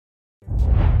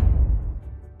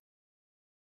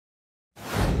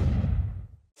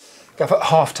At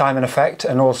half-time in effect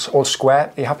and all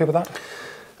square. Are you happy with that?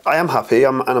 I am happy,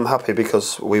 and I'm happy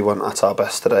because we weren't at our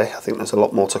best today. I think there's a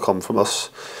lot more to come from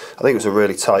us. I think it was a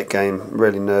really tight game,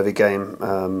 really nervy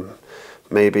game.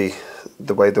 Maybe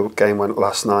the way the game went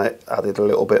last night added a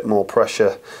little bit more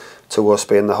pressure to us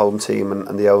being the home team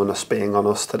and the onus being on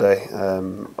us today.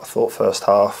 I thought first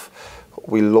half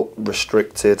we looked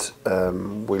restricted.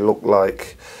 We looked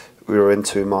like we were in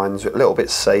two minds, a little bit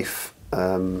safe.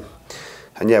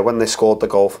 And yeah, when they scored the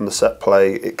goal from the set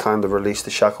play, it kind of released the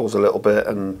shackles a little bit,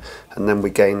 and then we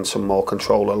gained some more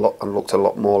control and looked a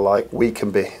lot more like we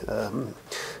can be. As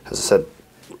I said,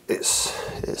 it's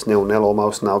 0-0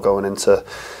 almost now going into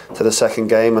the second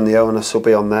game, and the onus will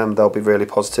be on them. They'll be really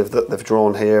positive that they've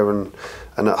drawn here and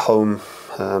at home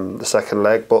the second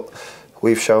leg, but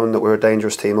we've shown that we're a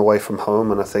dangerous team away from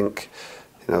home, and I think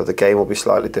the game will be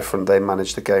slightly different. They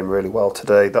managed the game really well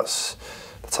today. That's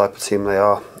type of team they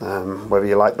are. Whether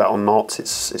you like that or not,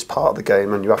 it's part of the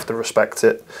game and you have to respect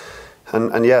it.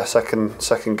 And yeah,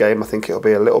 second game, I think it'll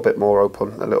be a little bit more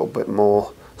open, a little bit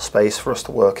more space for us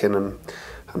to work in, and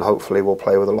hopefully we'll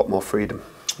play with a lot more freedom.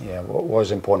 Yeah, what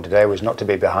was important today was not to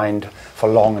be behind for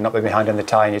long and not be behind in the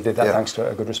tie, and you did that thanks to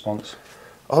a good response.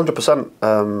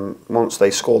 100%. Once they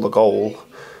scored the goal,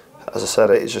 as I said,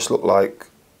 it just looked like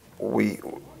we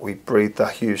breathed a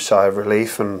huge sigh of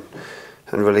relief and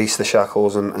released the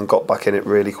shackles and got back in it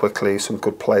really quickly. Some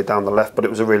good play down the left, but it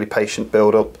was a really patient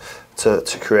build-up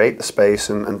to create the space,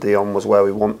 and Dion was where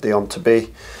we want Dion to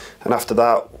be. And after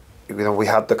that, we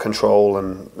had the control,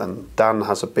 and Dan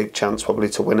has a big chance probably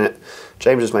to win it.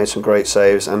 James has made some great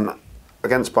saves, and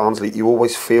against Barnsley, you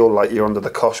always feel like you're under the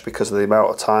cosh because of the amount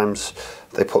of times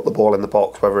they put the ball in the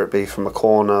box, whether it be from a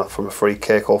corner, from a free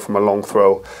kick, or from a long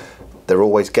throw. They're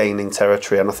always gaining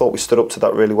territory, and I thought we stood up to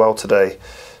that really well today.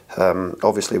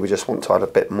 Obviously, we just want to add a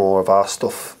bit more of our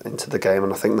stuff into the game,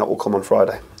 and I think that will come on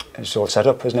Friday. It's all set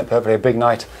up, isn't it? Perfectly a big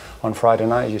night on Friday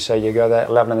night, as you say. You go there,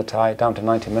 11 in the tie, down to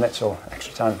 90 minutes or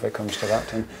extra time if it comes to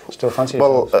that, and still fancy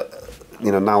yourselves.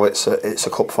 Well, now it's a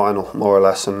cup final more or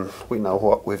less, and we know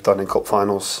what we've done in cup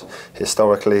finals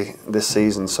historically this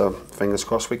season. So fingers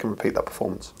crossed we can repeat that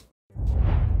performance.